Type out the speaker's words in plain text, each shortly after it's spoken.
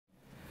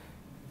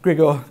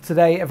Grigor,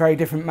 today a very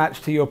different match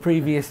to your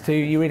previous two.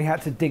 You really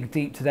had to dig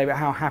deep today, but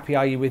how happy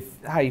are you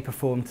with how you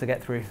performed to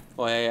get through?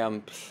 Well, yeah,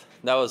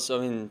 that was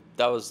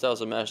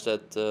a match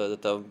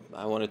that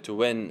I wanted to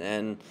win,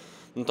 and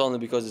not only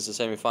because it's a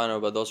semi-final,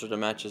 but those are the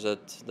matches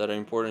that are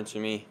important to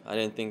me. I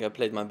didn't think I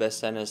played my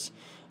best tennis,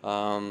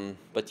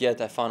 but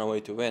yet I found a way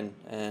to win.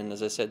 And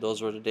as I said,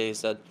 those were the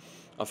days that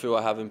I feel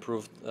I have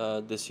improved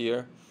this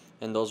year,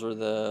 and those were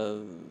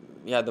the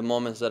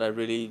moments that I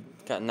really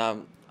now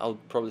I'll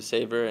probably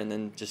savor and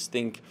then just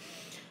think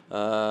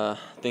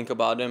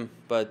about him.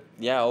 But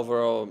yeah,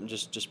 overall, I'm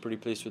just pretty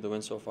pleased with the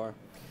win so far.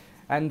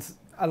 And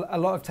a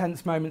lot of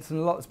tense moments, and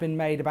a lot's been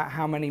made about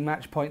how many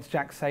match points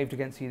Jack saved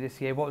against you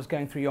this year. What was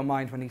going through your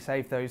mind when he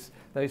saved those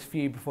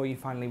few before you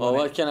finally won?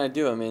 Well, what can I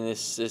do? I mean,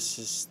 this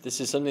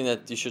is something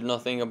that you should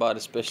not think about,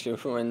 especially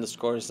when the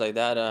score is like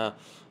that. I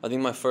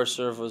think my first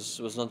serve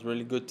was not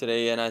really good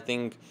today, and I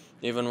think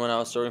even when I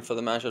was serving for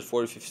the match at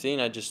 40-15,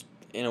 I just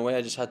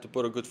had to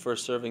put a good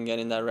first serve and get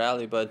in that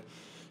rally. But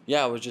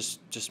yeah, I was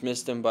just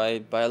missed him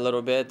by a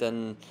little bit,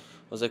 and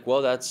I was like,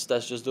 well, that's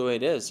just the way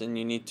it is, and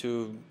you need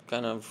to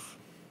kind of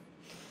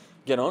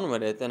get on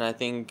with it. And I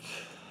think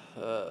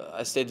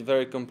I stayed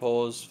very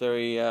composed,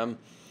 very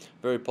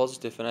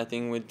positive, and I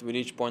think with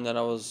each point that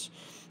I was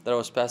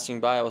passing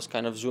by, I was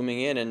kind of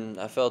zooming in, and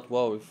I felt,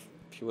 well, if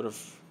he would have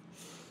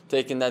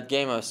taken that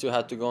game, I still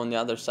had to go on the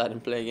other side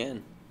and play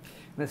again.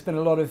 There's been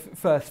a lot of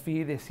firsts for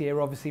you this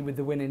year, obviously with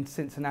the win in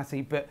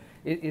Cincinnati, but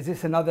is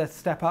this another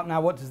step up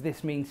now? What does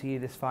this mean to you,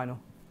 this final?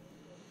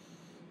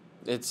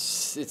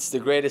 It's the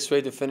greatest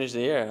way to finish the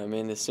year. I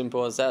mean, as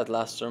simple as that.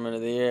 Last tournament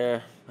of the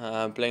year,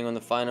 playing on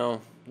the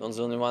final. There's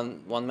only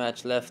one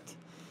match left,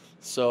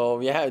 so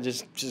yeah,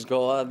 just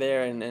go out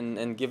there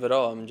and give it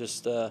all. I'm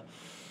just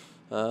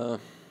I'm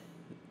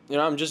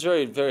just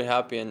very, very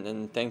happy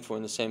and thankful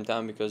in the same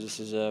time, because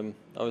this is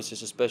obviously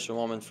it's a special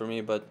moment for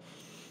me. But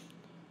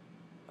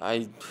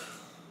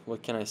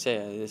what can I say?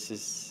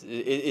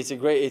 It's a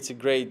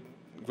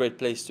great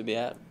place to be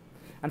at.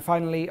 And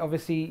finally,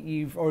 obviously,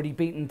 you've already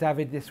beaten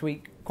David this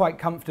week quite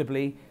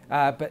comfortably,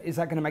 but is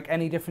that going to make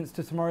any difference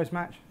to tomorrow's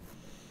match?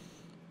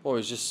 Well,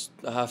 it's just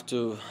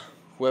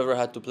whoever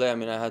had to play. I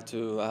mean, I have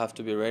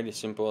to be ready.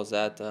 Simple as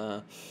that.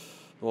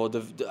 Well,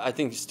 I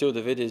think still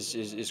David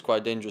is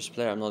quite a dangerous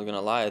player. I'm not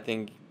gonna lie. I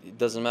think it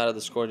doesn't matter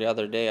the score the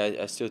other day.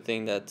 I still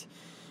think that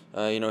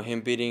him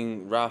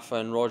beating Rafa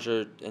and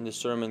Roger in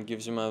this tournament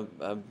gives him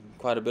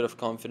quite a bit of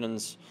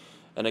confidence.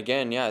 And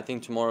again, yeah, I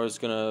think tomorrow is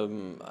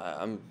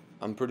gonna.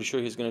 I'm pretty sure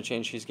he's gonna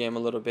change his game a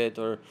little bit,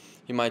 or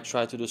he might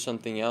try to do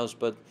something else.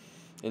 But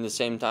in the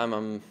same time,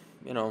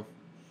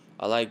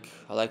 I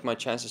like my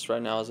chances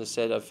right now. As I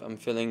said, I'm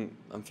feeling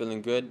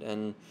good,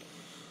 and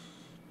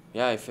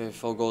yeah,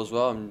 if all goes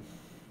well,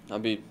 I'll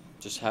be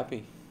just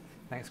happy.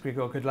 Thanks,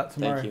 Grigor. Good luck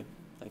tomorrow. Thank you.